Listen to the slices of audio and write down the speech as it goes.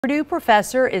Purdue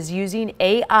Professor is using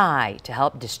AI to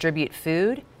help distribute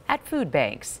food at food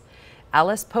banks.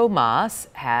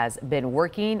 Psomas has been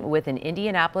working with an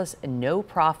Indianapolis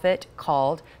no-profit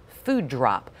called Food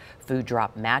Drop. Food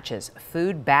Drop matches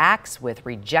food backs with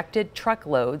rejected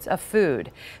truckloads of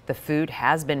food. The food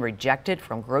has been rejected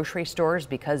from grocery stores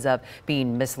because of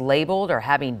being mislabeled or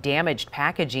having damaged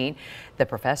packaging. The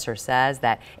professor says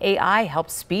that AI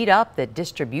helps speed up the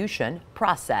distribution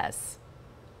process.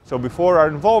 So before our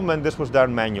involvement, this was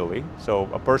done manually. So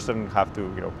a person have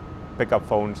to, pick up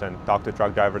phones and talk to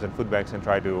truck drivers and food banks and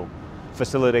try to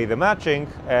facilitate the matching.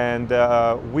 And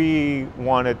we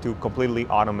wanted to completely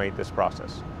automate this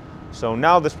process. So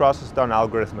now this process is done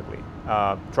algorithmically.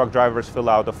 Truck drivers fill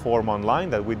out a form online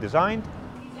that we designed.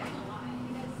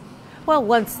 Well,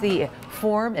 once the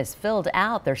form is filled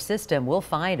out, their system will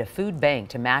find a food bank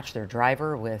to match their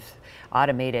driver with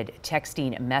automated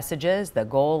texting messages. The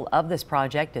goal of this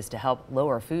project is to help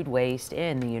lower food waste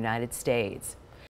in the United States.